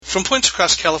From points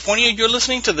across California, you're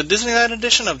listening to the Disneyland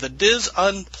edition of the Diz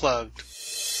Unplugged.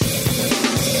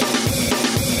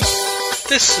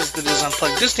 This is the Diz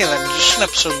Unplugged Disneyland edition,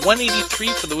 episode 183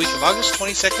 for the week of August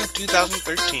 22nd,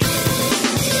 2013.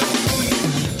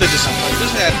 The Diz Unplugged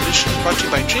Disneyland edition is brought to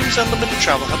you by Dreams Unlimited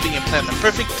Travel, helping you plan the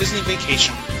perfect Disney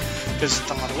vacation. Visit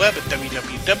them on the web at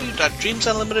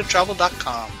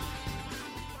www.dreamsunlimitedtravel.com.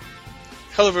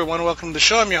 Hello everyone, welcome to the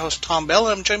show. I'm your host Tom Bell,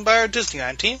 and I'm joined by our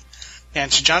Disneyland team,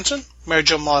 Nancy Johnson, Mary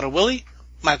Jo Malata-Willie,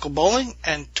 Michael Bowling,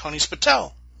 and Tony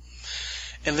Spatel.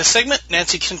 In this segment,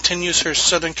 Nancy continues her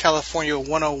Southern California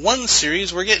 101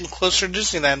 series. We're getting closer to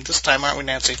Disneyland this time, aren't we,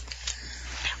 Nancy?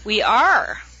 We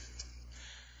are.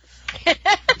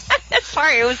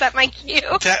 Sorry, was that my cue?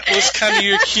 That was kind of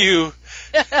your cue.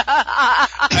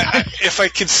 If I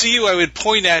could see you, I would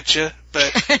point at you,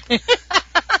 but...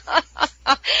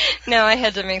 No, I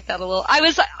had to make that a little... I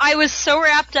was so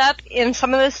wrapped up in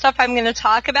some of the stuff I'm going to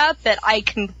talk about that I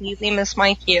completely missed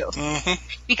my cue. Mm-hmm.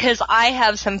 Because I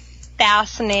have some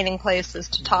fascinating places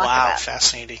to talk about. Wow,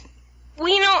 fascinating. Well,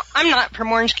 you know, I'm not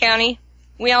from Orange County.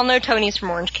 We all know Tony's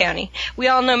from Orange County. We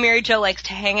all know Mary Jo likes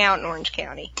to hang out in Orange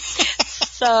County.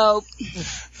 So,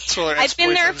 I've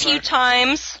been there a few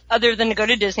times, other than to go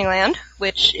to Disneyland,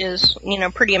 which is, you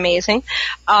know, pretty amazing.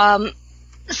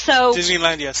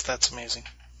 Disneyland, yes, that's amazing.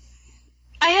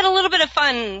 I had a little bit of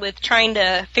fun with trying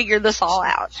to figure this all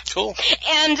out. Cool.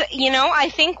 And, you know, I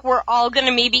think we're all going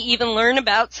to maybe even learn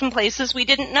about some places we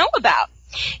didn't know about.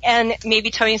 And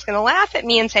maybe Tony's going to laugh at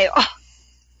me and say, oh,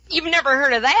 you've never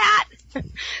heard of that.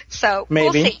 So, maybe.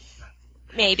 We'll see.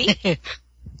 Maybe.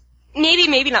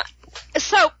 Maybe not.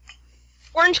 So,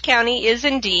 Orange County is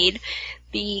indeed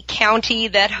the county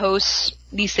that hosts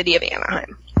the city of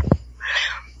Anaheim.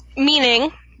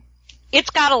 Meaning,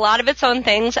 it's got a lot of its own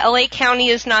things. LA County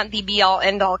is not the be-all,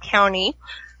 end-all county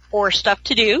for stuff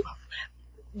to do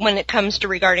when it comes to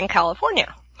regarding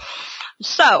California.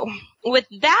 So, with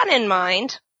that in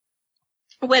mind,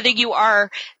 whether you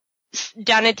are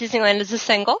down at Disneyland as a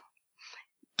single,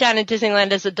 down at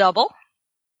Disneyland as a double,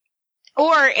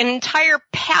 or an entire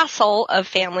passel of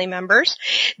family members,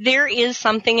 there is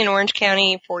something in Orange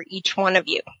County for each one of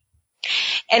you.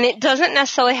 And it doesn't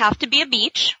necessarily have to be a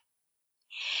beach.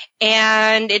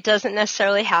 And it doesn't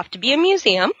necessarily have to be a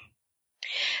museum.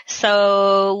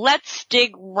 So let's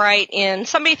dig right in.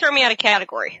 Somebody throw me out a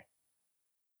category.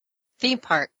 Theme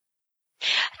park.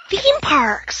 Theme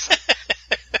parks.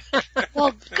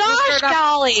 Well, gosh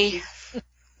golly.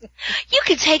 You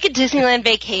could take a Disneyland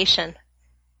vacation.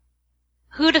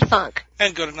 Who'd have thunk?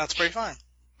 And go to Knott's Berry Farm.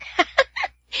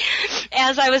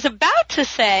 As I was about to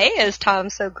say, as Tom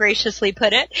so graciously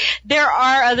put it, there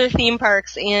are other theme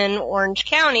parks in Orange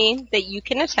County that you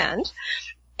can attend.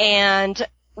 And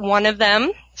one of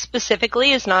them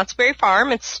specifically is Knott's Berry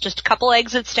Farm. It's just a couple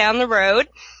exits down the road.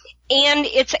 And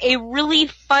it's a really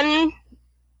fun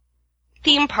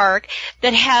theme park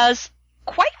that has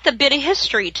quite the bit of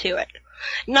history to it.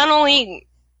 Not only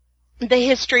the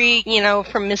history, you know,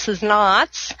 from Mrs.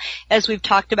 Knott's, as we've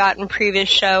talked about in previous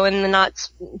show, and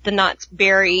the Knott's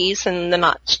berries and the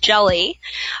Knott's jelly,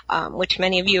 which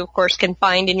many of you, of course, can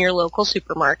find in your local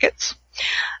supermarkets.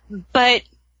 But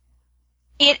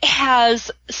it has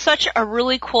such a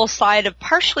really cool side of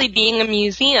partially being a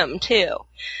museum, too.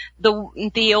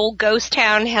 The old ghost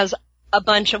town has a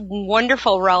bunch of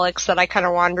wonderful relics that I kind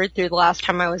of wandered through the last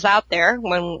time I was out there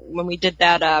when we did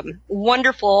that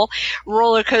wonderful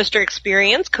roller coaster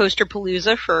experience,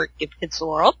 Coasterpalooza for Give Kids the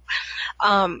World.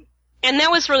 And that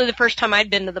was really the first time I'd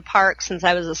been to the park since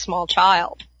I was a small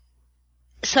child.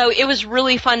 So it was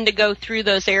really fun to go through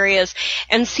those areas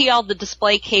and see all the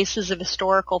display cases of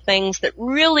historical things that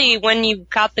really, when you've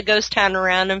got the ghost town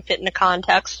around them, fit into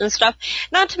context and stuff.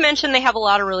 Not to mention they have a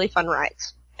lot of really fun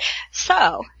rides.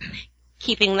 So,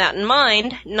 keeping that in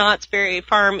mind, Knott's Berry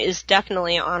Farm is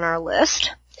definitely on our list.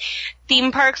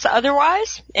 Theme parks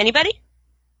otherwise? Anybody?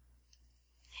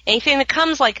 Anything that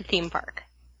comes like a theme park?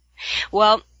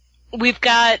 Well, we've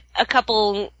got a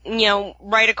couple, you know,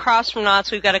 right across from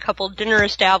Knott's, we've got a couple dinner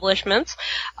establishments.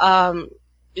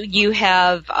 You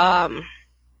have,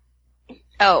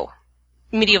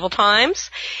 Medieval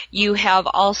Times. You have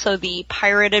also the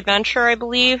Pirate Adventure, I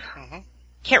believe. Mm-hmm.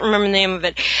 Can't remember the name of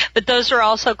it, but those are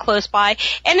also close by.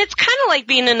 And it's kind of like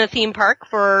being in a theme park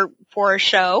for a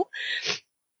show,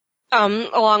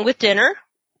 along with dinner.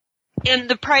 And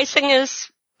the pricing is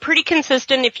pretty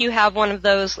consistent if you have one of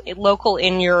those local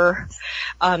in your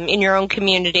own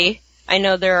community. I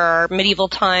know there are Medieval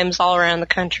Times all around the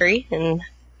country, and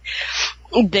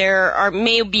there are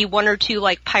maybe one or two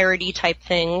like piratey type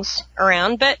things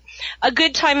around, but a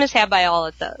good time is had by all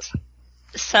at those.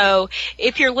 So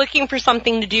if you're looking for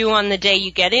something to do on the day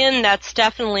you get in, that's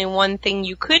definitely one thing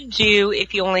you could do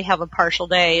if you only have a partial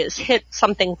day, is hit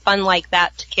something fun like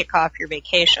that to kick off your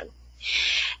vacation.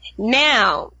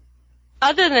 Now,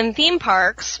 other than theme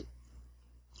parks,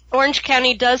 Orange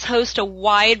County does host a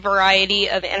wide variety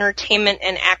of entertainment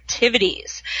and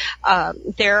activities.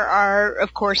 There are,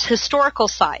 of course, historical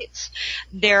sites.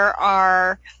 There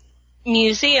are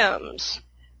museums.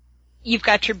 You've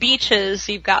got your beaches.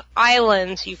 You've got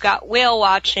islands. You've got whale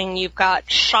watching. You've got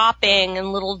shopping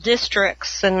and little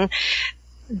districts and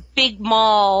big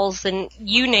malls, and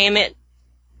you name it,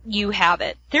 you have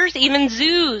it. There's even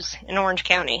zoos in Orange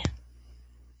County.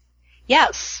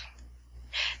 Yes.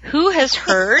 Who has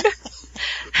heard?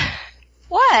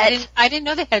 What? I didn't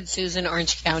know they had zoos in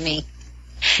Orange County.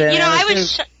 You know, I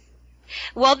was...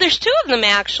 Well, there's two of them,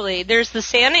 actually. There's the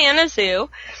Santa Ana Zoo,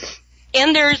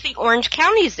 and there's the Orange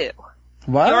County Zoo.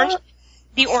 What?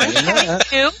 The Orange County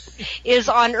Zoo is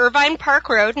on Irvine Park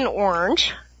Road in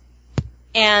Orange,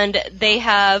 and they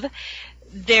have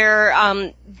their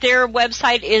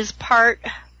website is part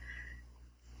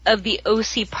of the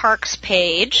OC Parks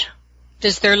page.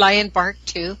 Does their lion bark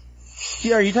too?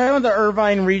 Yeah, are you talking about the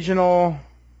Irvine Regional?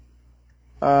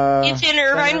 It's in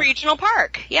Irvine Regional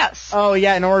Park. Yes. Oh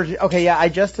yeah, in Orange. Okay, yeah, I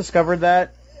just discovered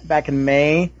that back in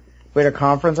May. We had a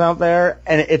conference out there,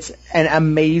 and it's an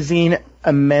amazing,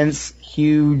 immense,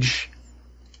 huge,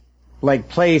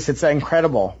 place. It's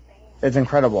incredible. It's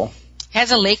incredible.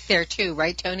 Has a lake there too,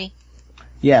 right, Tony?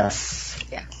 Yes.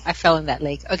 Yeah, I fell in that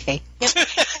lake. Okay. Yep.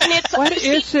 What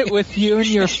is it with you and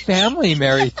your family,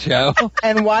 Mary Jo?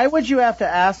 And why would you have to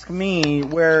ask me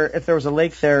if there was a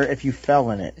lake there if you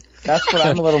fell in it? That's what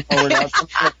I'm a little worried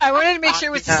about. I wanted to make sure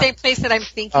it was the same place that I'm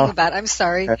thinking about. I'm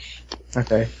sorry.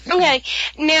 Okay. Okay.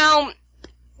 Now,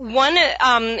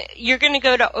 you're going to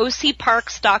go to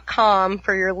ocparks.com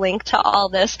for your link to all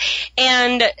this,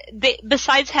 and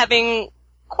besides having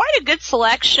quite a good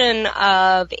selection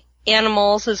of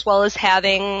animals, as well as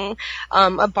having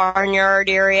a barnyard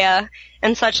area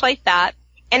and such like that,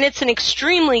 and it's an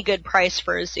extremely good price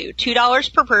for a zoo.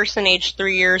 $2 per person, aged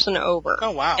 3 years and over.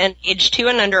 Oh, wow. And age 2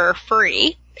 and under are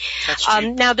free. That's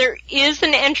cheap. Now, there is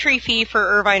an entry fee for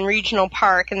Irvine Regional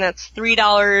Park, and that's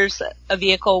 $3 a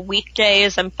vehicle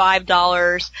weekdays and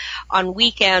 $5 on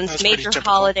weekends. That's Major pretty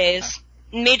typical. holidays.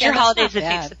 Major holidays, it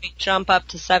bad. takes a big jump up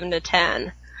to 7 to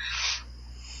 10.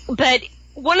 But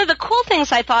one of the cool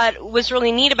things I thought was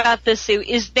really neat about this zoo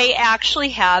is they actually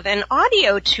have an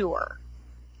audio tour.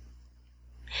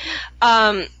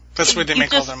 That's where they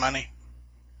make all their money.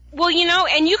 Well,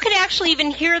 and you could actually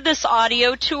even hear this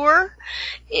audio tour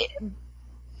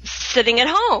sitting at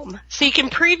home, so you can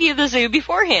preview the zoo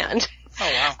beforehand.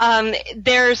 Oh, wow.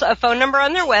 There's a phone number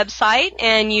on their website,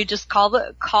 and you just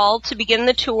call to begin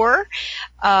the tour,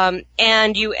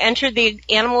 and you enter the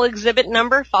animal exhibit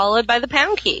number followed by the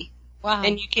pound key. Wow.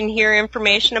 And you can hear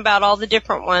information about all the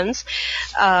different ones.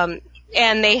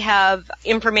 And they have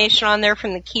information on there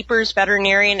from the keepers,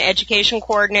 veterinarian, education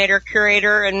coordinator,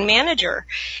 curator, and manager.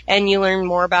 And you learn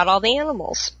more about all the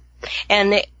animals.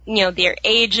 And, their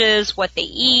ages, what they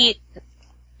eat,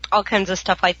 all kinds of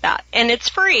stuff like that. And it's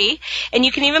free, and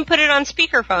you can even put it on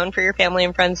speakerphone for your family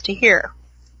and friends to hear.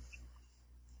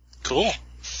 Cool.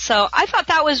 So I thought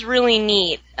that was really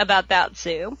neat about that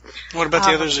zoo. What about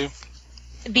the other zoo?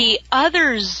 The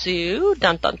other zoo,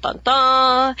 dun dun dun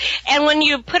dun, and when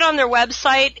you put on their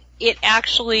website, it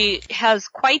actually has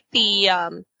quite the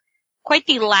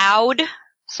loud.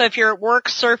 So if you're at work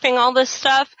surfing all this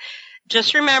stuff,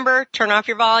 just remember, turn off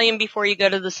your volume before you go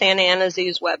to the Santa Ana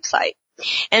Zoo's website.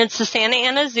 And it's the Santa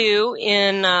Ana Zoo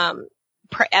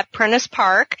at Prentice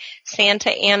Park,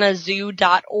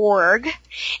 santaanazoo.org,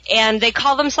 and they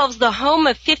call themselves the home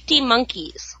of 50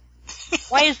 monkeys.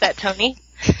 Why is that, Tony?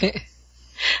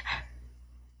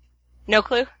 No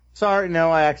clue? Sorry, no,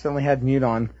 I accidentally had mute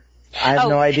on. I have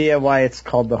no idea why it's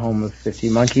called the home of 50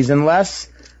 monkeys, unless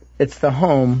it's the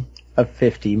home of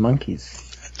 50 monkeys.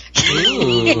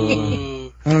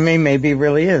 Ooh. I mean, maybe it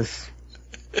really is.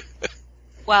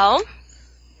 Well,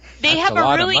 they That's have a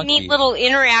lot a of really monkeys. neat little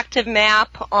interactive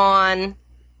map on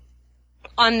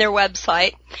their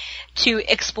website to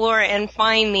explore and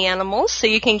find the animals, so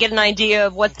you can get an idea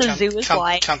of what the zoo is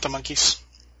like. Count the monkeys.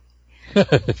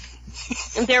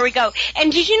 There we go.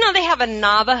 And did you know they have a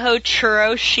Navajo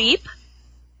churro sheep?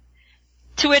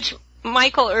 To which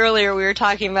Michael, earlier we were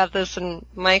talking about this, and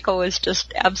Michael was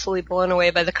just absolutely blown away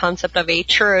by the concept of a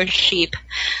churro sheep.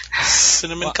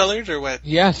 Cinnamon colored or what?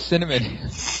 Yeah, cinnamon.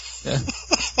 Yeah.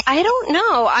 I don't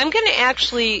know. I'm going to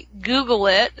actually Google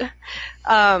it.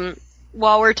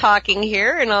 while we're talking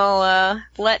here, and I'll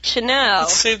let you know.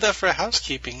 Let's save that for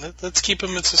housekeeping. Let's keep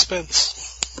them in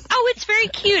suspense. Oh, it's very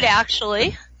cute,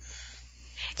 actually.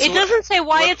 So it doesn't say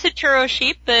why it's a churro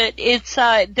sheep, but it's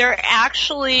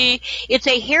it's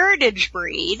a heritage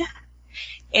breed,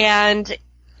 and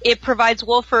it provides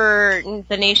wool for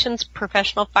the nation's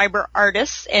professional fiber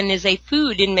artists and is a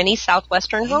food in many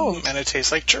southwestern homes. And it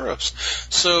tastes like churros.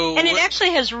 And it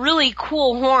actually has really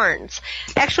cool horns.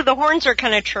 Actually, the horns are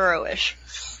kind of churro-ish.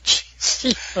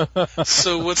 Jeez.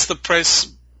 So what's the price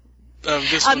of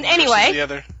this one versus anyway, the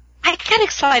other? I got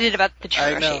excited about the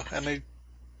churro I know, sheep. and I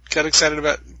got excited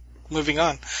about moving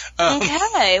on.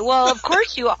 Okay, well, of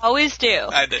course you always do.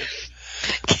 I do.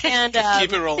 And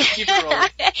keep it rolling.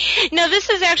 Now,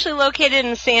 this is actually located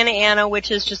in Santa Ana,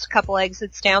 which is just a couple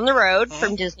exits down the road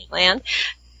from Disneyland.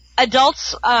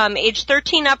 Adults age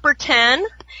 13 up or 10,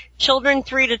 children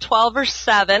 3 to 12 or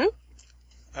 7.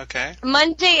 Okay.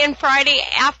 Monday and Friday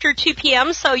after 2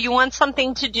 p.m. So you want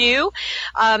something to do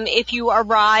if you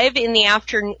arrive in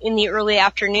the early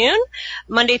afternoon.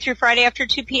 Monday through Friday after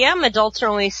 2 p.m. Adults are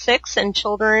only 6 and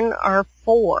children are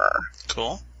 4.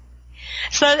 Cool.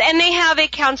 So, and they have a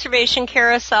conservation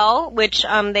carousel, which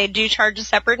they do charge a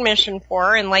separate admission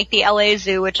for, and like the LA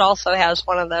Zoo, which also has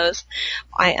one of those.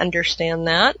 I understand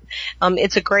that.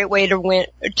 It's a great way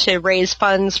to raise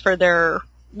funds for their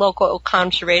local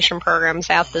conservation programs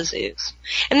at the zoos.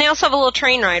 And they also have a little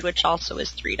train ride, which also is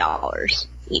 $3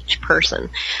 each person.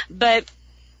 But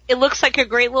it looks like a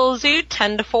great little zoo,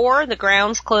 10 to 4. The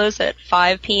grounds close at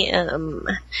 5 p.m.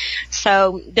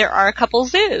 So there are a couple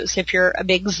zoos if you're a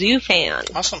big zoo fan.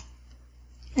 Awesome.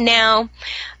 Now,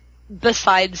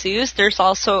 besides zoos, there's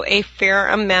also a fair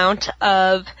amount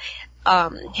of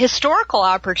historical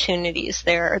opportunities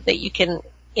there that you can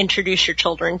introduce your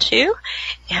children to.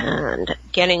 And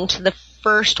getting to the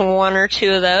first one or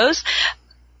two of those,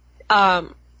 that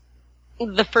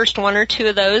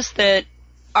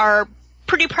are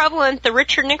pretty prevalent, the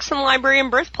Richard Nixon Library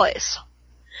and Birthplace.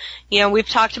 You know, we've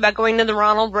talked about going to the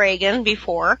Ronald Reagan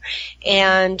before,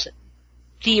 and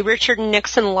the Richard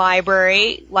Nixon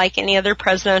Library, like any other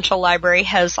presidential library,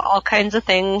 has all kinds of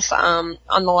things on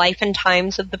the life and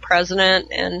times of the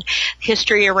president and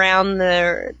history around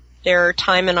their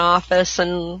time in office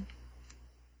and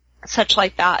such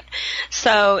like that.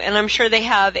 So, and I'm sure they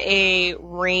have a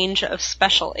range of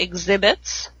special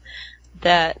exhibits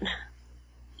that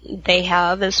they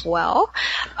have as well.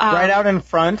 Right out in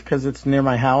front, because it's near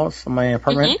my house, my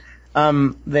apartment,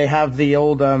 they have the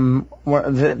old,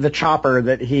 the chopper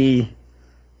that he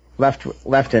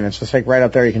left in. It's just like right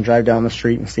up there. You can drive down the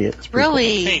street and see it. It's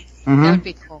Really? Cool. Mm-hmm. That would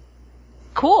be cool.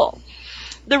 Cool.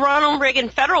 The Ronald Reagan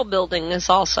Federal Building is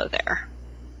also there.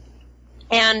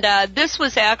 And this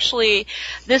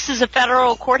is a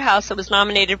federal courthouse that was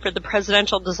nominated for the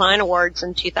Presidential Design Awards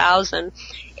in 2000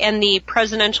 and the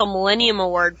Presidential Millennium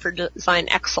Award for Design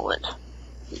Excellence.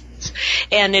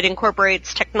 And it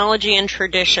incorporates technology and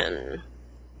tradition.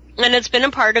 And it's been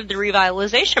a part of the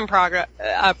revitalization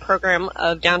program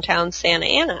of downtown Santa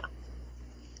Ana.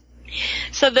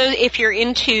 So if you're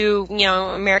into,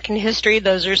 American history,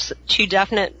 those are two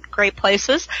definite great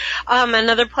places.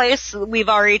 Another place we've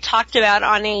already talked about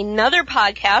on another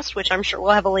podcast, which I'm sure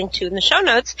we'll have a link to in the show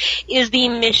notes, is the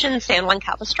Mission San Juan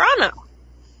Capistrano.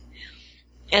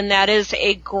 And that is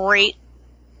a great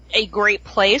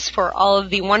place for all of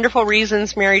the wonderful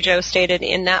reasons Mary Jo stated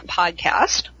in that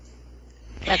podcast.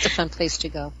 That's a fun place to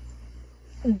go.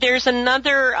 There's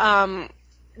another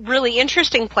really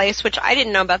interesting place, which I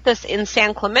didn't know about this, in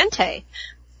San Clemente,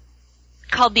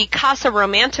 called the Casa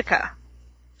Romantica.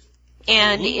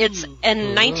 And it's a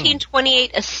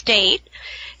 1928 estate.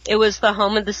 It was the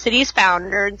home of the city's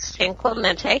founder, San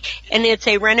Clemente, and it's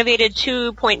a renovated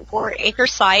 2.4-acre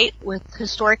site with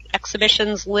historic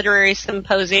exhibitions, literary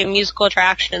symposium, musical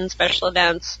attractions, special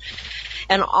events,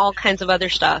 and all kinds of other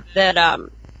stuff that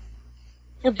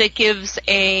gives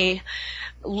a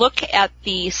look at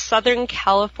the Southern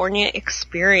California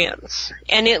experience.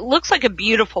 And it looks like a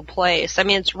beautiful place. I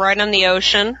mean, it's right on the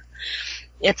ocean.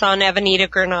 It's on Avenida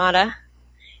Granada,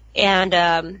 and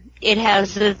it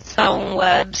has its own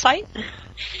website.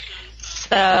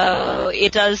 So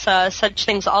it does such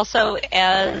things also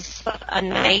as a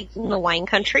night in the wine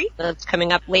country that's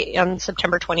coming up late on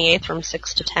September 28th from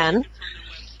 6 to 10.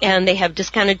 And they have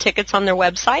discounted tickets on their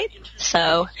website.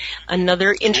 So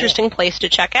another interesting place to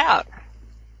check out.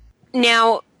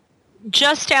 Now,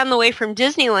 just down the way from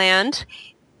Disneyland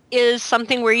is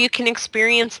something where you can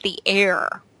experience the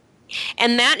air.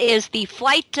 And that is the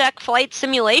Flight Deck Flight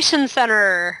Simulation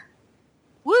Center.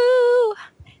 Woo!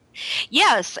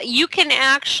 Yes, you can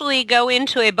actually go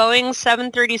into a Boeing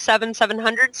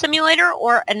 737-700 simulator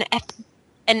or an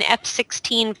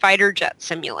F-16 fighter jet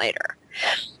simulator.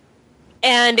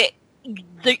 And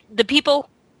the people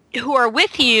who are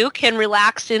with you can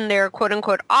relax in their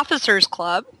quote-unquote officers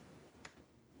club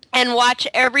and watch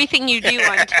everything you do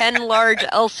on 10 large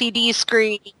LCD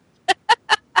screens.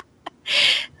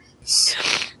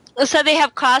 So they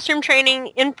have classroom training,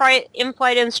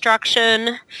 in-flight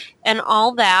instruction, and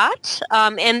all that.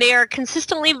 And they are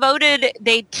consistently voted,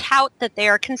 they tout that they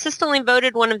are consistently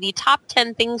voted one of the top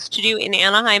 10 things to do in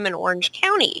Anaheim and Orange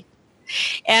County.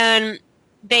 And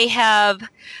they have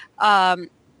the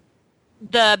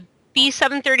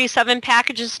B737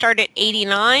 packages start at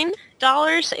 $89,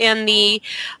 and the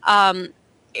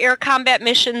air combat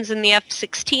missions in the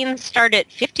F-16 start at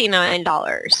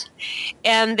 $59.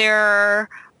 And there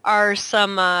are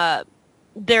some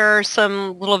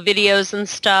little videos and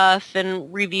stuff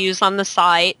and reviews on the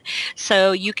site,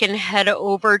 so you can head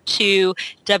over to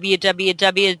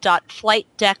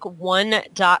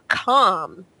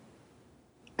www.flightdeck1.com.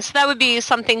 So that would be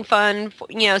something fun,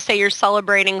 say you're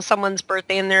celebrating someone's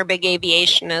birthday and they're a big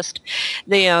aviationist.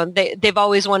 They've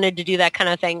always wanted to do that kind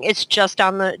of thing. It's just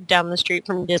down the street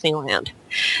from Disneyland.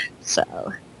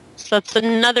 So that's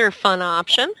another fun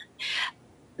option.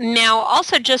 Now,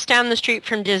 also just down the street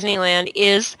from Disneyland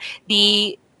is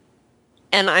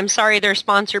and I'm sorry they're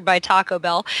sponsored by Taco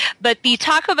Bell, but the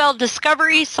Taco Bell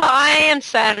Discovery Science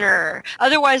Center,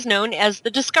 otherwise known as the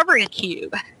Discovery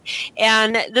Cube.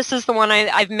 And this is the one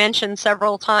I've mentioned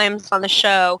several times on the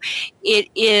show. It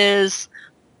is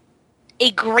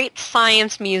a great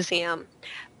science museum.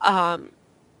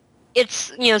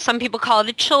 It's, some people call it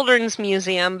a children's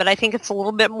museum, but I think it's a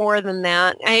little bit more than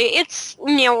that. It's,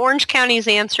 Orange County's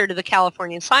answer to the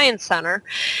California Science Center.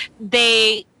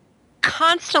 They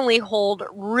constantly hold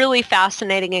really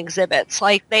fascinating exhibits.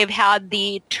 Like they've had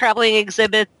the traveling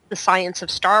exhibit, The Science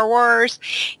of Star Wars.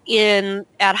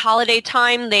 At holiday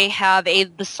time, they have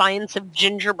The Science of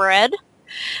Gingerbread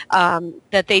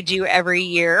that they do every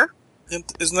year.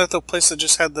 Isn't that the place that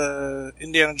just had the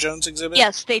Indiana Jones exhibit?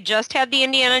 Yes, they just had the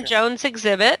Indiana Jones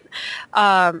exhibit.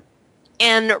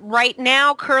 And right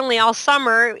now, currently all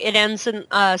summer, it ends in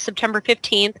September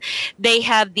 15th, they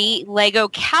have the Lego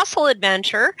Castle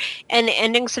Adventure, and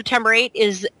ending September 8th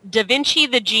is Da Vinci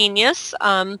the Genius,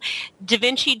 Da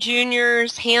Vinci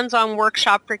Jr.'s hands-on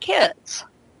workshop for kids.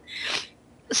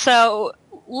 So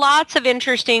lots of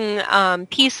interesting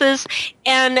pieces,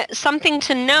 and something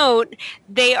to note,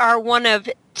 they are one of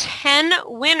 10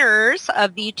 winners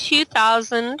of the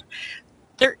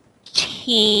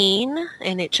 2013,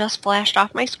 and it just flashed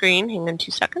off my screen. Hang on 2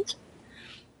 seconds.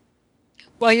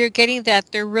 While you're getting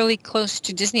that, they're really close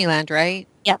to Disneyland, right?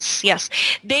 Yes.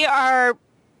 They are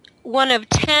one of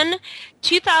 10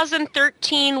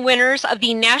 2013 winners of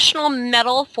the National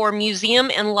Medal for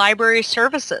Museum and Library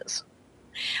Services,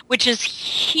 which is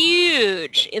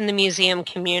huge in the museum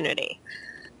community.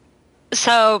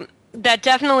 So that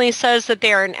definitely says that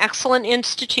they are an excellent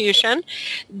institution.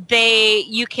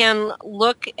 You can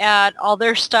look at all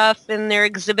their stuff in their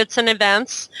exhibits and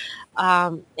events,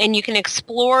 and you can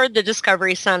explore the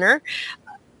Discovery Center.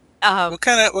 What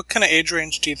kind of age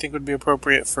range do you think would be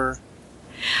appropriate for?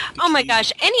 Oh my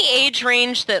gosh, any age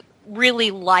range that really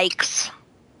likes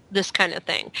this kind of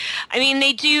thing. I mean,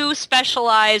 they do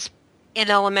specialize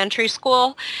in elementary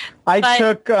school. I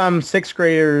took sixth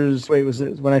graders. Wait, was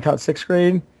it when I taught sixth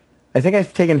grade? I think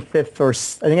I've taken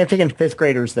fifth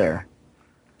graders there.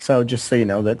 So just so you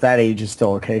know that age is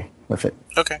still okay with it.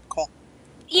 Okay, cool.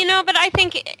 But I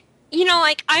think,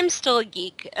 I'm still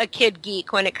a kid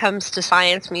geek when it comes to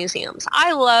science museums.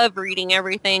 I love reading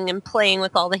everything and playing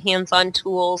with all the hands-on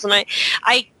tools, and I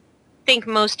think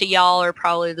most of y'all are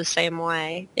probably the same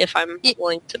way, if I'm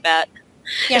willing to bet.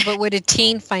 Yeah, but would a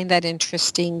teen find that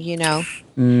interesting,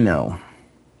 No.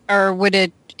 Or would a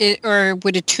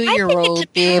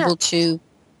 2-year-old be able to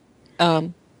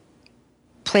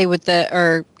play with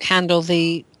or handle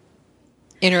the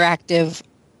interactive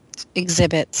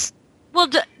exhibits? Well,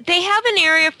 they have an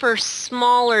area for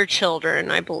smaller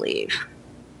children, I believe.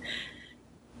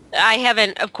 I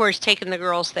haven't, of course, taken the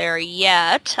girls there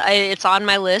yet. It's on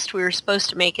my list. We were supposed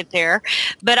to make it there.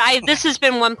 But this has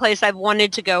been one place I've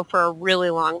wanted to go for a really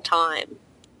long time.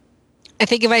 I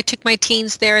think if I took my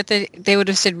teens there, they would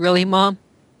have said, "Really, Mom?"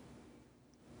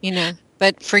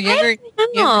 But for younger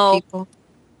people.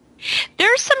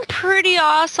 There's some pretty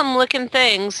awesome looking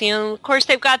things. Of course,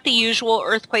 they've got the usual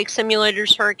earthquake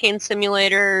simulators, hurricane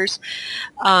simulators,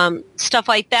 stuff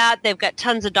like that. They've got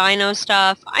tons of dino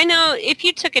stuff. I know if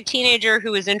you took a teenager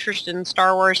who was interested in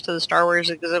Star Wars to the Star Wars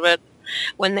exhibit,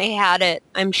 when they had it.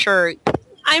 I'm sure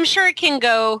it can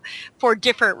go for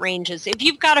different ranges. If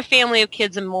you've got a family of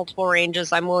kids in multiple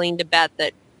ranges, I'm willing to bet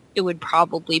that it would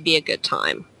probably be a good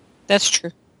time. That's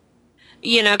true.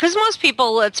 You know, because most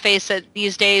people, let's face it,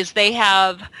 these days they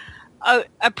have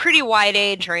a pretty wide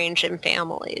age range in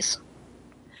families.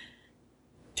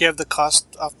 Do you have the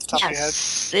cost off the top of your head?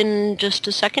 Yes, in just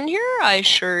a second here, I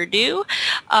sure do.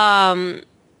 Hours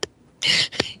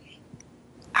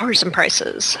and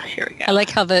prices. Here we go. I like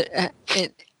how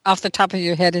off the top of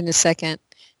your head in a second.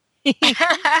 Hey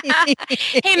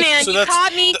man, So you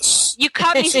caught me. You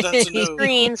caught me So that's a no.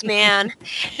 screens, man.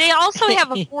 They also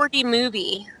have a 4D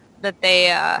movie that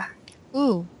they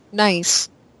Ooh, nice.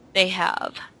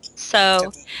 have.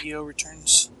 So EO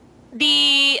returns.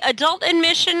 the adult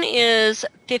admission is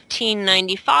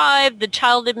 $15.95. The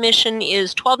child admission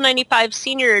is $12.95.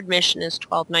 Senior admission is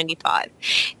 $12.95.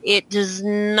 It does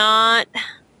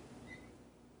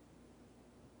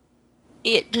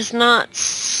not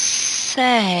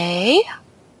say.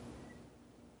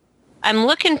 I'm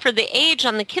looking for the age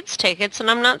on the kids' tickets,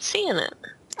 and I'm not seeing it.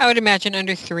 I would imagine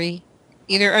under 3.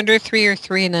 Either under 3 or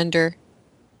 3 and under.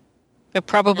 But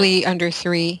probably under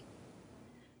 3.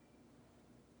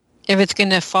 If it's going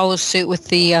to follow suit with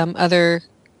the other,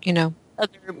 Yeah,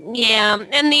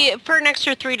 and for an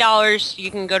extra $3,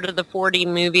 you can go to the 4D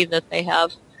movie that they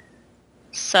have.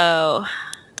 So,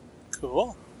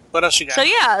 Cool. What else you got? so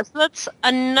that's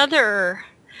another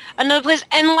place.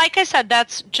 And like I said,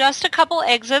 that's just a couple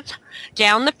exits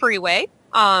down the freeway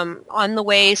on the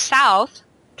way south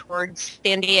towards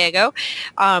San Diego.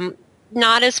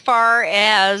 Not as far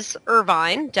as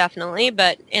Irvine, definitely,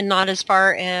 and not as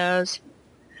far as,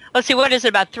 let's see, what is it,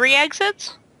 about 3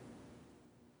 exits?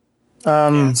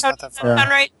 It's not that far. Sound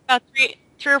right? About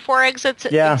three or 4 exits.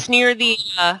 Yeah. It's near the.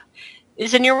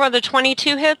 Is it near where the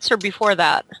 22 hits, or before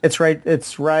that? It's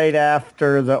right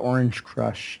after the Orange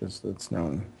Crush, as it's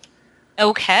known.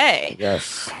 Okay.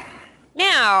 Yes.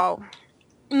 Now,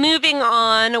 moving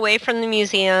on away from the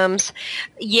museums.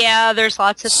 Yeah, there's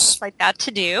lots of things like that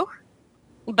to do.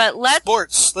 But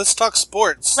Sports. Let's talk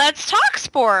sports. Let's talk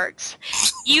sports.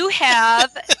 You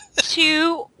have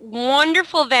 2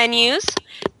 wonderful venues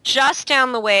just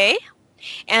down the way,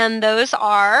 and those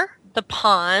are the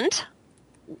Pond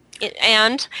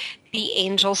and the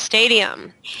Angel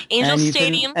Stadium. Angel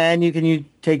Stadium. You can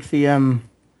take the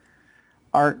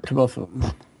art to both of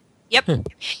them. Yep.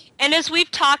 And as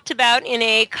we've talked about in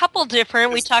a couple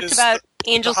different, we talked about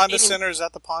Angel the Honda Stadium. Center is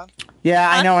at the Pond. Yeah,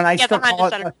 I know, and I still the Honda call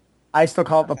it. Center. I still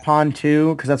call it the Pond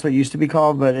 2 because that's what it used to be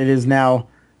called, but it is now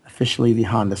officially the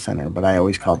Honda Center. But I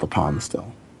always call it the Pond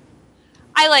still.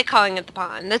 I like calling it the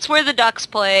Pond. That's where the Ducks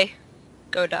play.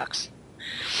 Go Ducks.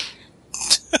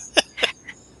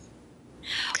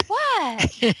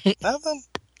 What? Nothing.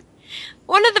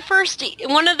 One of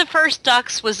the first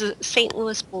Ducks was a St.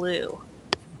 Louis Blue.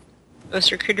 It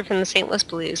was recruited from the St. Louis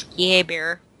Blues. Yay,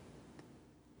 Bear.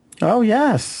 Oh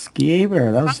yes, Guy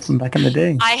Bear. That was from back in the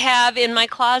day. I have in my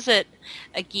closet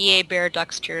a Guy Bear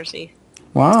Ducks jersey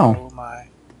Wow. Oh my.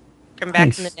 from back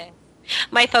Nice. in the day.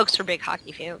 My folks were big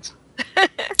hockey fans.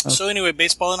 So anyway,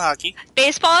 baseball and hockey.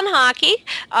 Baseball and hockey.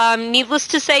 Needless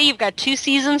to say, you've got 2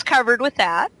 seasons covered with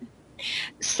that.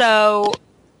 So,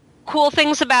 cool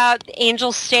things about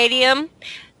Angel Stadium.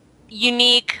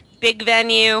 Unique, big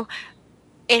venue.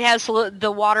 It has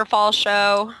the waterfall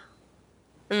show,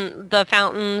 and the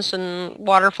fountains and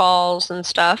waterfalls and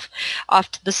stuff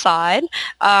off to the side.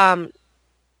 The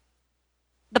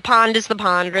Pond is the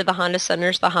Pond, or the Honda Center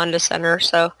is the Honda Center.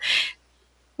 So,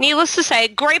 needless to say,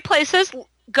 great places.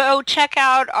 Go check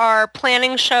out our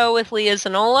planning show with Leah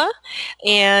Zanola,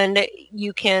 and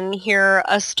you can hear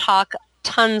us talk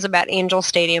tons about Angel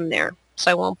Stadium there.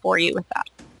 So I won't bore you with that.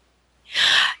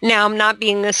 Now, I'm not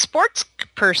being a sports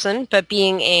person, but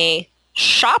being a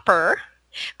shopper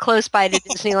close by to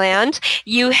Disneyland,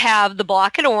 you have the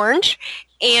Block at Orange,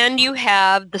 and you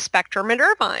have the Spectrum at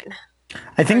Irvine.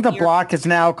 I think the block is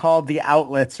now called the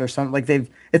Outlets or something. Like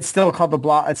it's still called the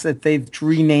block. They've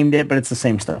renamed it, but it's the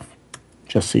same stuff.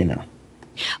 Just so you know.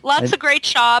 Lots of great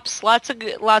shops, lots of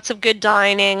good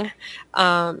dining.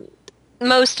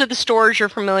 Most of the stores you're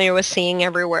familiar with seeing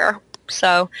everywhere.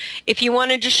 So if you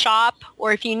wanted to shop,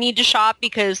 or if you need to shop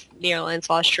because the airline's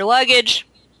lost your luggage,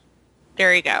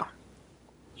 there you go.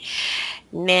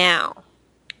 Now,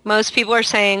 most people are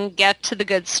saying get to the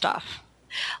good stuff.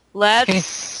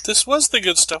 This was the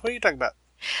good stuff. What are you talking about?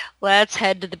 Let's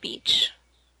head to the beach.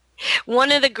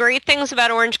 One of the great things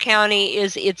about Orange County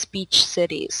is its beach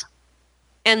cities.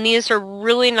 And these are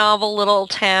really novel little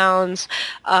towns,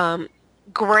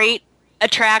 great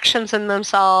attractions in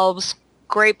themselves,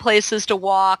 great places to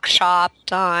walk, shop,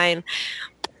 dine.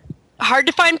 Hard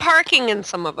to find parking in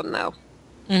some of them, though.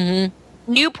 Mm-hmm.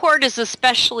 Newport is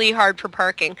especially hard for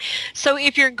parking. So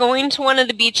if you're going to one of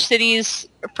the beach cities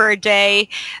for a day,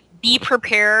 be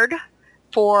prepared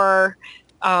for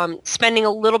spending a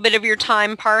little bit of your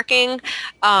time parking.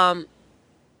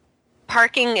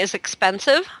 Parking is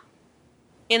expensive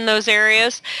in those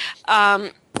areas.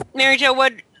 Mary Jo,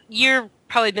 you've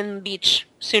probably been to the beach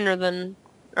sooner than,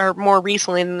 or more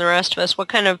recently than the rest of us. What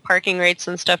kind of parking rates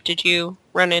and stuff did you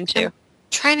run into? I'm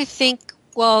trying to think.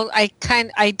 Well, I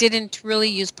didn't really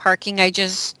use parking. I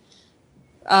just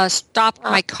stopped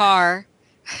my car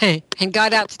and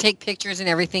got out to take pictures and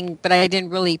everything, but I didn't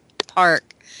really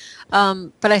park.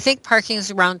 But I think parking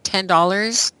is around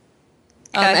 $10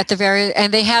 at the very,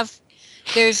 and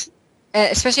there's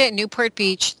especially at Newport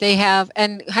Beach,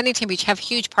 and Huntington Beach have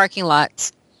huge parking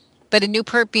lots. But in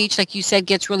Newport Beach, like you said,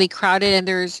 gets really crowded, and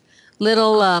there's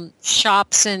little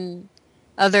shops and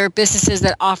other businesses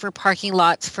that offer parking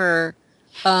lots for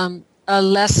a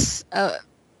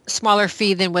smaller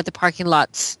fee than what the parking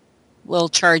lots will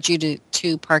charge you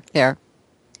to park there.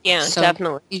 Yeah, So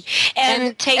definitely.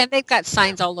 And they've got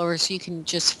signs all over, so you can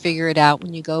just figure it out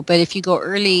when you go. But if you go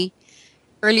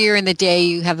earlier in the day,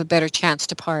 you have a better chance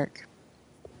to park.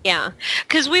 Yeah,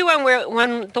 because we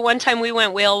went the one time we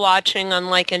went whale watching on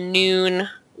like a noon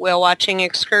whale watching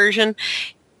excursion.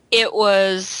 It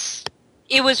was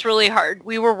really hard.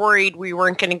 We were worried we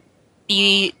weren't going to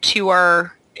be to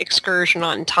our excursion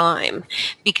on time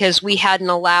because we hadn't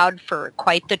allowed for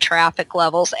quite the traffic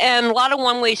levels and a lot of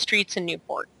one-way streets in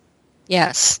Newport.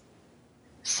 Yes.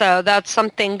 So that's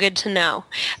something good to know.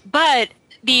 But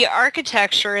the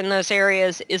architecture in those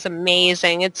areas is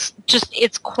amazing. It's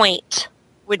quaint,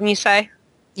 wouldn't you say?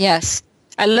 Yes.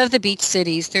 I love the beach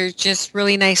cities. They're just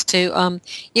really nice to,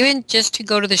 even just to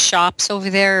go to the shops over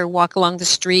there or walk along the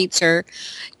streets, or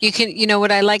you can,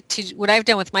 what I've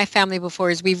done with my family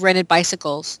before is we've rented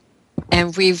bicycles,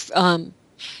 and we've, I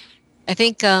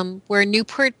think where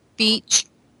Newport Beach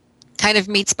kind of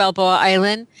meets Balboa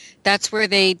Island, that's where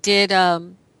they did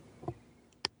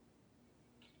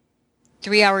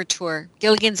 3-hour tour,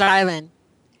 Gilligan's Island.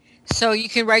 So you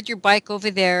can ride your bike over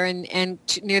there and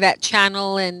near that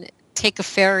channel and take a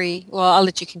ferry. Well, I'll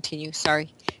let you continue.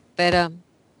 Sorry, but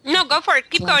no, go for it.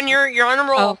 Keep going. You're on a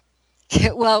roll.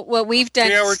 Oh. Well, what we've done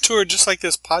 3-hour tour, just like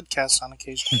this podcast on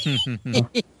occasion.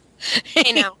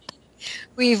 Hey, now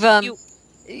we've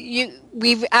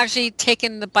we've actually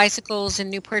taken the bicycles in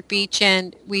Newport Beach,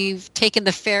 and we've taken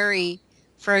the ferry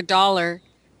for $1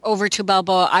 over to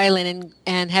Balboa Island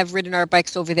and have ridden our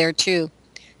bikes over there too.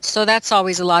 So that's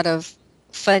always a lot of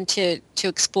fun to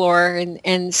explore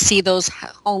and see those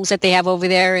homes that they have over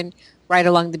there and ride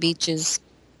along the beaches.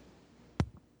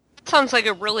 Sounds like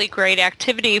a really great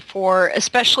activity for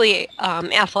especially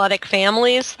athletic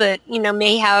families that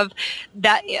may have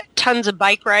that tons of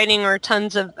bike riding or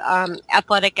tons of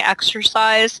athletic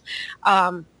exercise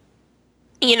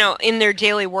in their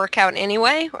daily workout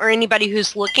anyway, or anybody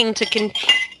who's looking to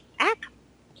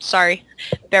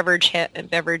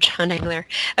beverage hunting there.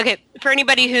 Okay, for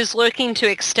anybody who's looking to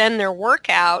extend their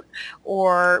workout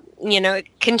or,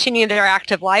 continue their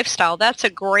active lifestyle, that's a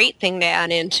great thing to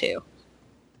add into,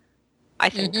 I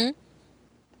think.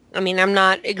 Mm-hmm. I mean, I'm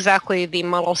not exactly the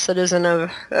model citizen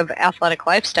of athletic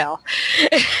lifestyle.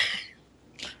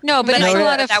 No, but it's a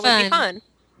lot of that fun. Would be fun.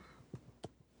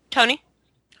 Tony?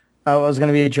 It was going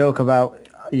to be a joke about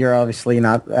you're obviously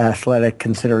not athletic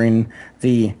considering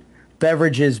the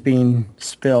beverages being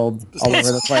spilled all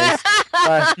over the place.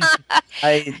 But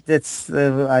I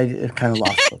kind of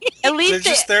lost it. At least they're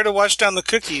just there to wash down the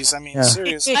cookies. I mean,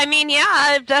 seriously. I mean,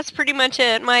 yeah, that's pretty much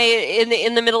it.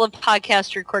 In the middle of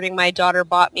podcast recording, my daughter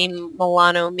bought me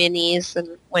Milano minis,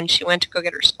 and when she went to go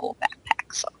get her school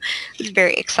backpack, so it was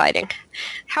very exciting.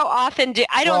 How often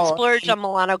I don't splurge on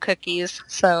Milano cookies,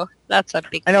 so that's a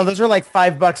big. I know thing. those are like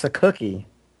 $5 a cookie.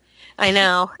 I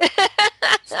know.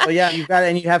 So yeah, you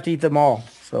have to eat them all.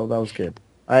 So that was good.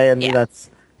 That's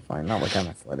fine. Not like I'm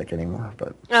athletic anymore,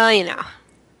 but.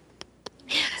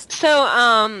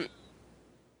 So,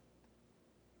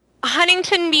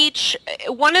 Huntington Beach,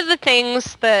 one of the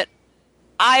things that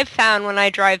I've found when I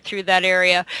drive through that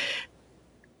area,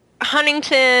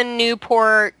 Huntington,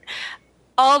 Newport,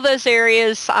 all those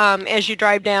areas, as you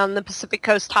drive down the Pacific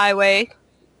Coast Highway,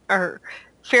 are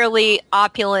fairly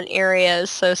opulent areas.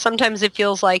 So sometimes it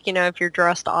feels like, if you're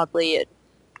dressed oddly, it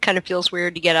kind of feels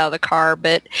weird to get out of the car.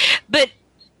 But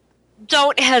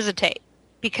don't hesitate,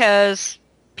 because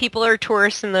people are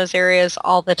tourists in those areas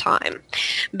all the time.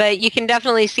 But you can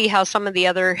definitely see how some of the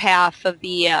other half of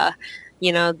the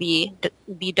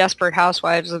the desperate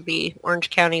housewives of the Orange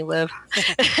County live.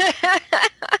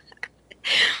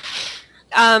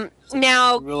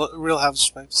 Now, Real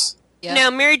Housewives. Yeah.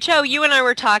 Now, Mary Jo, you and I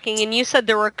were talking, and you said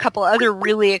there were a couple other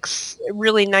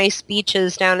really nice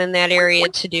beaches down in that area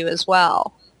to do as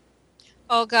well.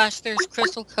 Oh gosh, there's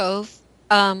Crystal Cove.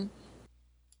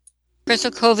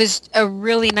 Crystal Cove is a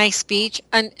really nice beach,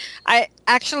 and I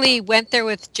actually went there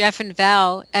with Jeff and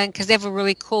Val, and because they have a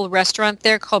really cool restaurant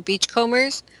there called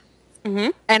Beachcombers,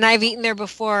 and I've eaten there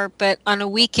before. But on a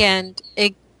weekend,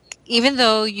 even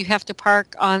though you have to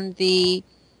park on the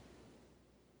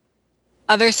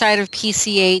other side of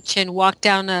PCH and walk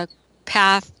down a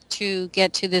path to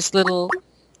get to this little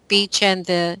beach and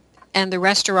the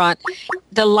restaurant,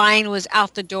 the line was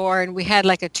out the door and we had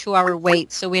like a 2-hour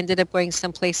wait, so we ended up going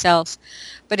someplace else.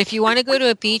 But if you want to go to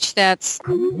a beach that's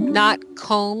not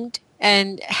combed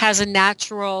and has a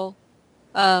natural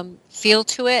feel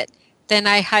to it, then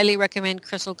I highly recommend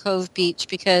Crystal Cove Beach,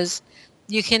 because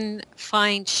you can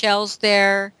find shells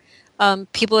there.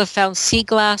 People have found sea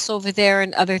glass over there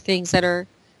and other things that are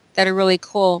really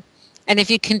cool. And if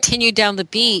you continue down the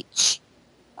beach,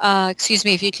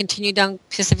 if you continue down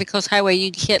Pacific Coast Highway,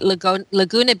 you hit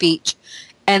Laguna Beach,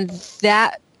 and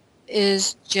that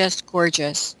is just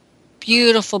gorgeous.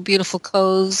 Beautiful, beautiful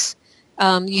coves.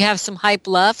 You have some high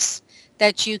bluffs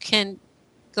that you can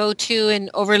go to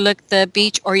and overlook the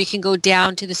beach, or you can go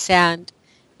down to the sand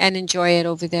and enjoy it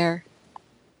over there.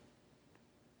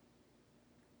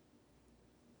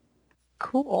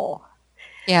 Cool.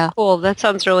 Yeah. Cool. That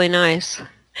sounds really nice.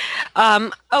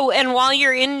 And while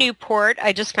you're in Newport,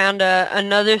 I just found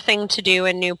another thing to do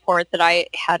in Newport that I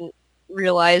hadn't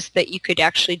realized that you could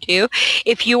actually do.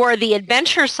 If you are the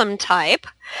adventuresome type,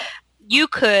 you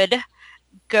could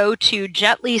go to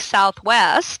Jetly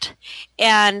Southwest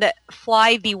and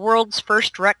fly the world's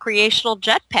first recreational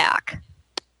jetpack.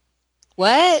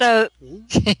 What? So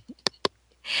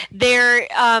they're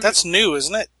That's new,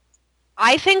 isn't it?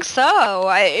 I think so.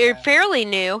 Fairly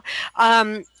new.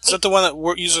 Is that the one that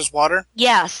uses water?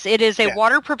 Yes, it is a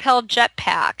water-propelled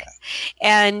jetpack,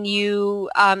 and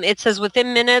you. It says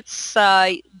within minutes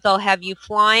they'll have you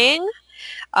flying.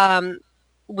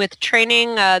 With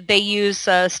training, they use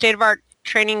state-of-art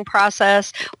training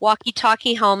process,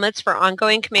 walkie-talkie helmets for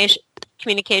ongoing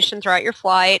communication throughout your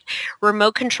flight,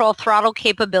 remote control throttle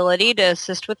capability to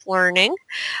assist with learning.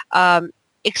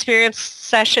 Experience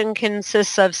session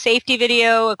consists of safety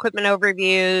video, equipment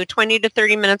overview, 20 to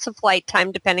 30 minutes of flight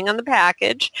time depending on the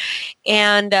package,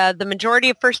 and the majority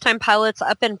of first-time pilots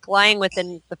up and flying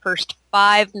within the first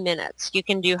 5 minutes. You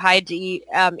can do high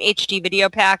HD video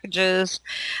packages,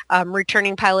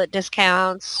 returning pilot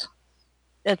discounts,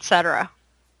 etc.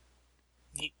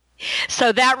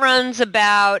 So that runs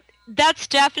about... That's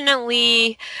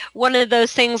definitely one of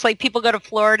those things, like people go to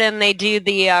Florida and they do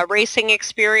the racing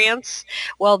experience.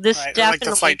 Well, this definitely... Like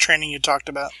the flight training you talked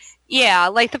about. Yeah,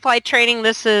 like the flight training,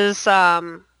 this is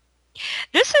pretty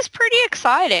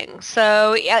exciting.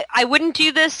 So I wouldn't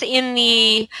do this in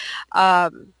the...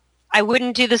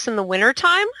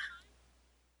 wintertime.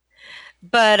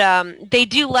 But they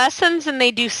do lessons and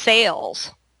they do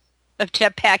sales of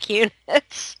jetpack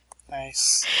units.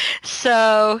 Nice.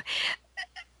 So...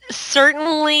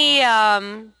 Certainly,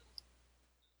 and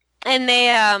they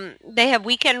have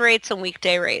weekend rates and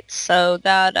weekday rates, so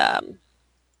that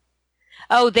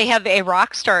they have a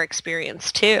rock star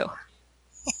experience too.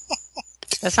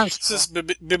 That sounds cool. This is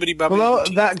bibbity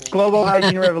bobbity. That Global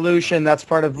Housing Revolution, that's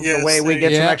part of the way we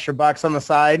get some extra bucks on the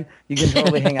side. You can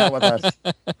totally hang out with us.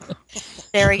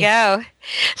 There we go.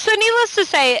 So needless to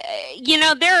say,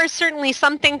 there is certainly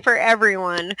something for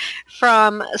everyone,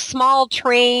 from small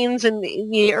trains and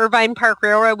the Irvine Park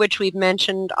Railroad, which we've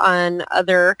mentioned on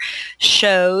other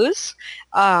shows,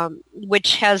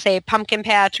 which has a pumpkin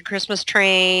patch, a Christmas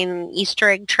train, Easter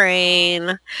egg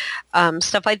train,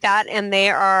 stuff like that. And they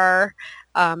are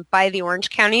by the Orange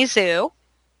County Zoo,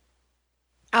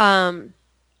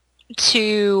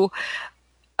 to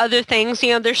other things.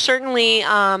 There's certainly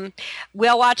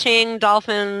whale watching,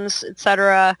 dolphins,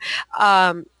 etc.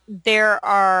 There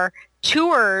are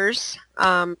tours,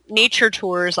 nature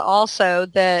tours also,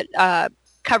 that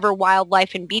cover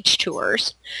wildlife and beach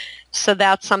tours. So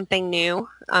that's something new.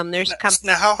 Now,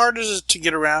 how hard is it to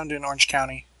get around in Orange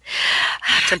County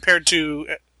compared to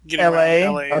getting LA?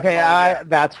 around LA? Okay,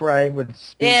 that's where I would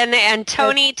speak. And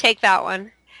Tony, take that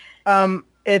one.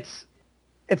 It's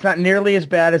not nearly as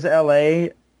bad as LA,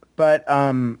 but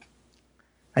I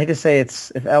hate to say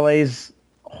if LA's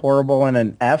horrible and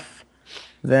an F,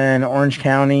 then Orange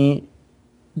County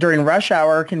during rush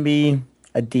hour can be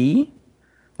a D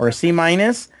or a C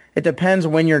minus. It depends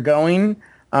when you're going.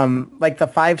 Like the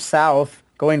 5 South,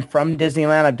 going from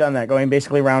Disneyland, I've done that, going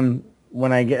basically around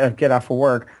when I get off of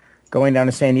work, going down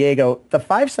to San Diego. The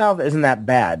 5 South isn't that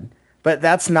bad, but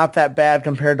that's not that bad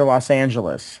compared to Los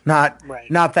Angeles. Not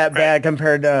that bad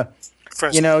compared to,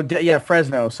 Fresno.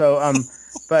 Fresno. So,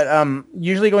 but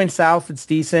usually going south, it's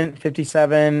decent,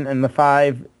 57, and the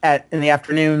 5 in the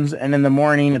afternoons, and in the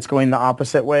morning, it's going the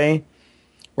opposite way,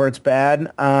 where it's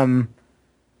bad.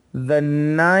 The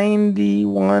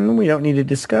 91, we don't need to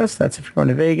discuss. That's if you're going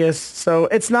to Vegas. So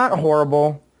it's not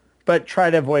horrible, but try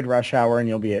to avoid rush hour and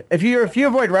you'll be it. If you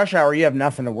avoid rush hour, you have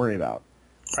nothing to worry about.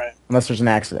 Right. Unless there's an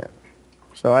accident.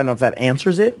 So I don't know if that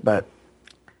answers it, but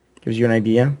gives you an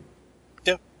idea.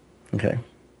 Yep. Okay.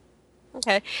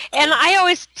 Okay. And I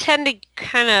always tend to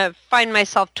kind of find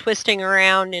myself twisting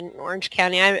around in Orange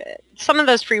County. Some of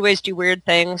those freeways do weird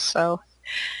things, so.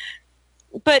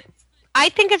 But I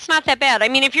think it's not that bad. I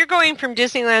mean, if you're going from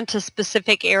Disneyland to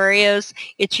specific areas,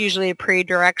 it's usually a pretty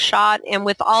direct shot. And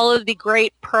with all of the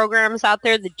great programs out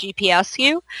there that GPS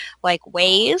you, like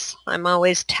Waze, I'm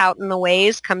always touting the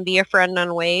Waze. Come be a friend on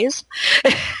Waze.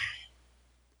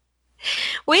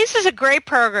 Waze is a great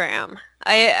program.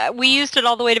 We used it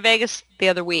all the way to Vegas the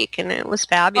other week, and it was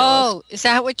fabulous. Oh, is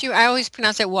that what I always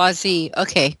pronounce it Wazi.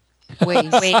 Okay.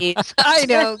 Waze. I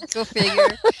know. Go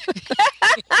figure.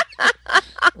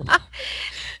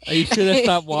 You should have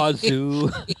thought Wazoo.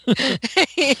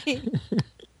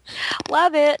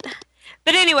 Love it.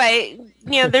 But anyway,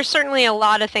 there's certainly a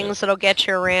lot of things that'll get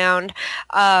you around.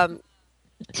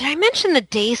 Did I mention the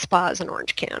day spas in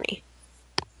Orange County?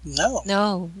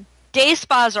 No. Day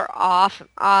spas are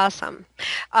awesome.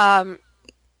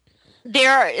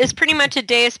 There is pretty much a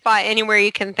day spa anywhere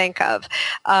you can think of.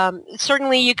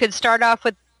 Certainly you could start off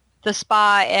with the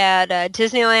spa at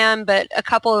Disneyland, but a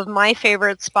couple of my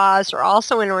favorite spas are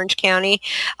also in Orange County.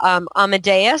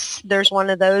 Amadeus, there's one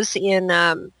of those in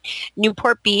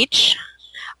Newport Beach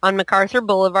on MacArthur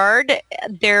Boulevard.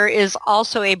 There is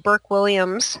also a Burke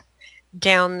Williams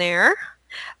down there.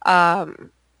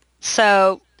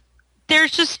 So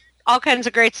there's just all kinds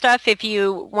of great stuff if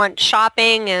you want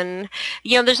shopping. And,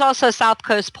 there's also South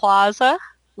Coast Plaza,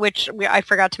 which I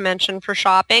forgot to mention for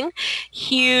shopping.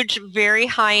 Huge, very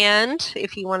high-end,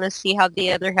 if you want to see how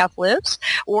the other half lives.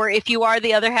 Or if you are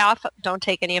the other half, don't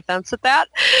take any offense at that.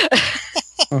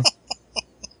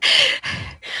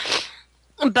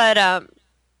 But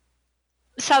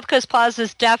South Coast Plaza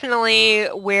is definitely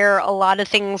where a lot of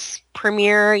things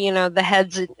premiere. The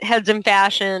heads in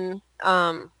fashion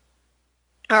are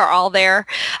all there.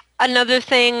 Another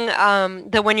thing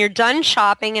that when you're done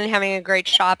shopping and having a great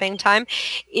shopping time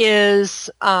is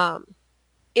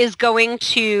going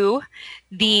to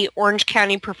the Orange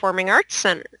County Performing Arts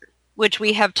Center, which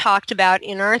we have talked about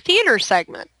in our theater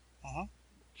segment. Uh-huh.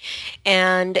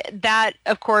 And that,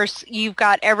 of course, you've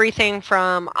got everything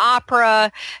from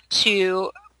opera to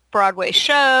Broadway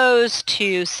shows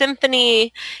to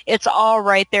symphony. It's all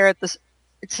right there at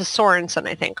it's a Sorensen,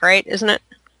 I think, right? Isn't it?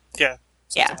 Yeah.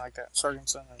 Something like that.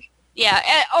 Sorgensen. Yeah.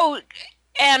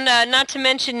 And not to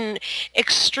mention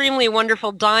extremely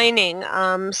wonderful dining.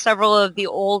 Several of the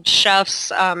old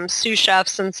chefs, sous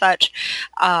chefs and such,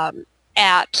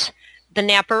 at the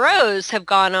Napa Rose have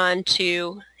gone on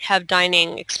to have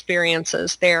dining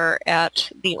experiences there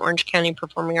at the Orange County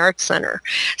Performing Arts Center.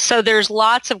 So there's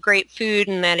lots of great food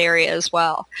in that area as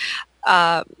well.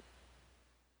 Of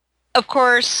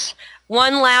course,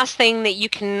 one last thing that you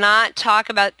cannot talk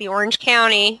about the Orange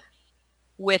County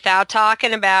without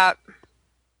talking about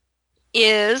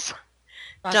is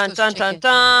Roscoe's dun Chicken.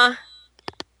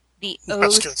 the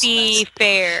Roscoe's OC nice.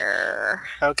 Fair.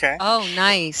 Okay. Oh,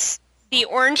 nice. The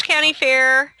Orange County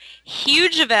Fair,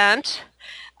 huge event.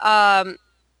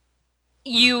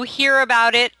 You hear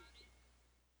about it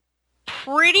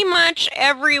pretty much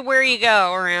everywhere you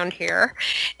go around here.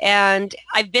 And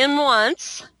I've been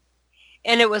once,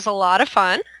 and it was a lot of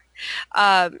fun.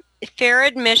 Fair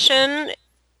admission,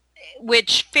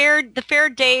 the fair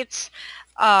dates.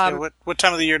 What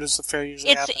time of the year does the fair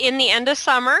usually happen? It's in the end of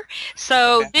summer.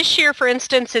 So This year, for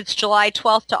instance, it's July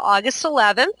 12th to August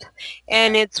 11th,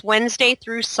 and it's Wednesday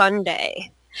through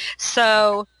Sunday.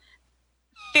 So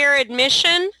fair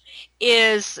admission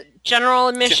is general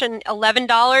admission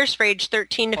 $11 for age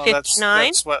 13 to 59.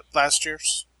 That's what, last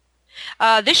year's?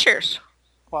 This year's.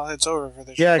 Well, it's over for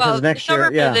this year. Yeah, because next it's year,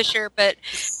 over for this year, but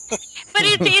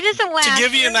it isn't last. To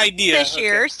give you an idea, this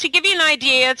year's. To give you an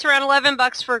idea, it's around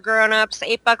 $11 for grown-ups,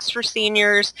 $8 for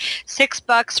seniors,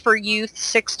 $6 for youth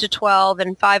 6 to 12,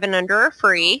 and 5 and under are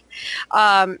free.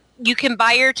 You can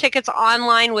buy your tickets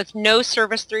online with no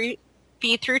service fee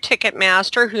through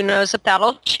Ticketmaster. Who knows if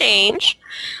that'll change?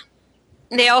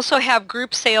 They also have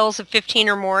group sales of 15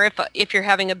 or more if you're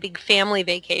having a big family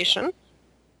vacation.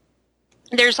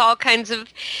 There's all kinds of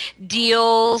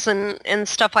deals and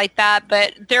stuff like that,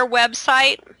 but their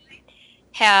website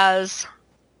has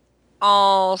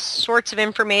all sorts of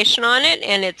information on it,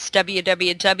 and it's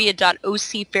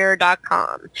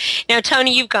www.ocfair.com. Now,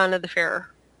 Tony, you've gone to the fair.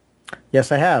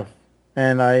 Yes, I have,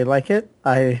 and I like it.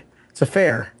 It's a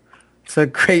fair. It's a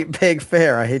great big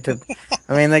fair. I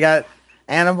mean, they got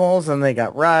animals and they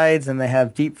got rides and they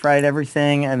have deep fried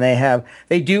everything, and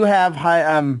they do have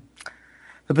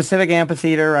the Pacific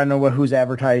Amphitheater. I don't know who's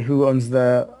advertised, who owns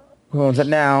it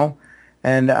now,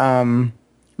 and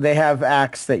they have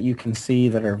acts that you can see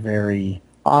that are very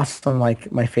awesome.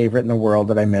 Like my favorite in the world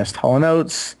that I missed, Hall &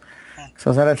 Oates. So I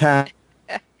was out of town.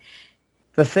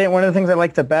 One of the things I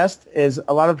like the best is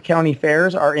a lot of county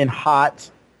fairs are in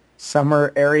hot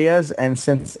summer areas, and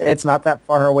since it's not that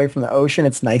far away from the ocean,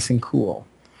 it's nice and cool.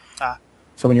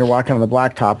 So when you're walking on the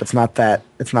blacktop, it's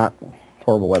not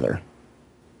horrible weather.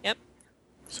 Yep.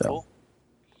 So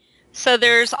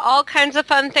there's all kinds of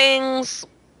fun things.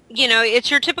 You know,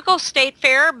 it's your typical state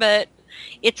fair, but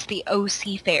it's the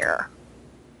OC fair.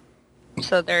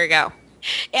 So there you go.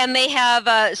 And they have,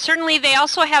 they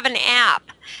also have an app.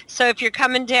 So if you're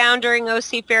coming down during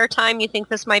OC fair time, you think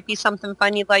this might be something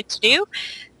fun you'd like to do,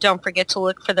 don't forget to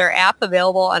look for their app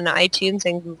available on iTunes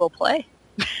and Google Play.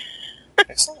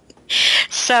 Excellent.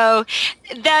 So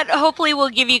that hopefully will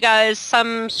give you guys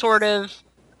some sort of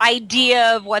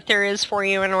idea of what there is for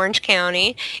you in Orange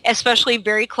County, especially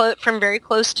from very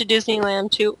close to Disneyland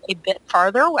to a bit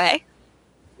farther away.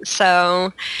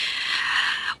 So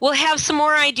we'll have some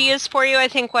more ideas for you. I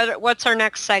think what's our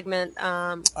next segment?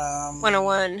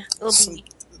 101.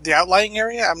 The outlying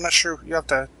area? I'm not sure. You have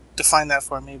to define that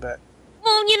for me, but...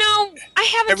 Well, you know, I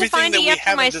haven't defined it yet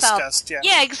for myself. Discussed, yeah.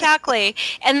 Yeah, exactly.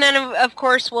 And then, of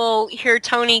course, we'll hear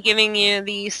Tony giving you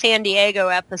the San Diego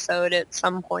episode at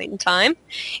some point in time.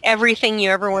 Everything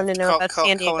you ever want to know about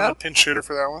San Diego. Calling a pin shooter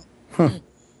for that one.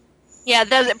 Yeah,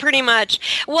 that's it pretty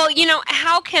much. Well, you know,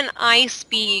 how can I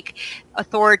speak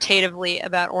authoritatively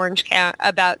about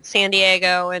about San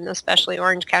Diego, and especially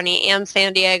Orange County and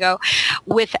San Diego,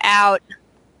 without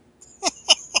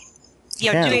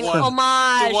doing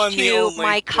homage to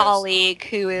my colleague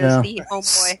who is the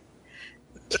homeboy.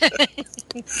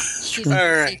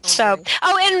 All right. So,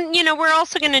 and you know, we're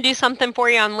also going to do something for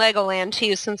you on Legoland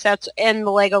too, since that's in the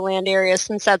Legoland area,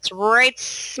 since that's right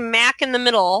smack in the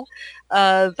middle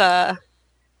of the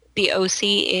OC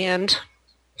and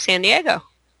San Diego.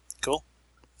 Cool.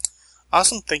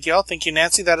 Awesome. Thank you all. Thank you,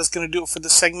 Nancy. That is going to do it for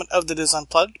this segment of the Dis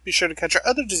Unplugged. Be sure to catch our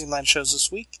other Disneyland shows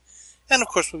this week. And, of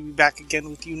course, we'll be back again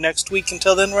with you next week.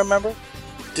 Until then, remember,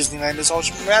 Disneyland is always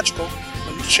magical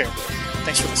when you share.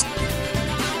 Thanks for listening.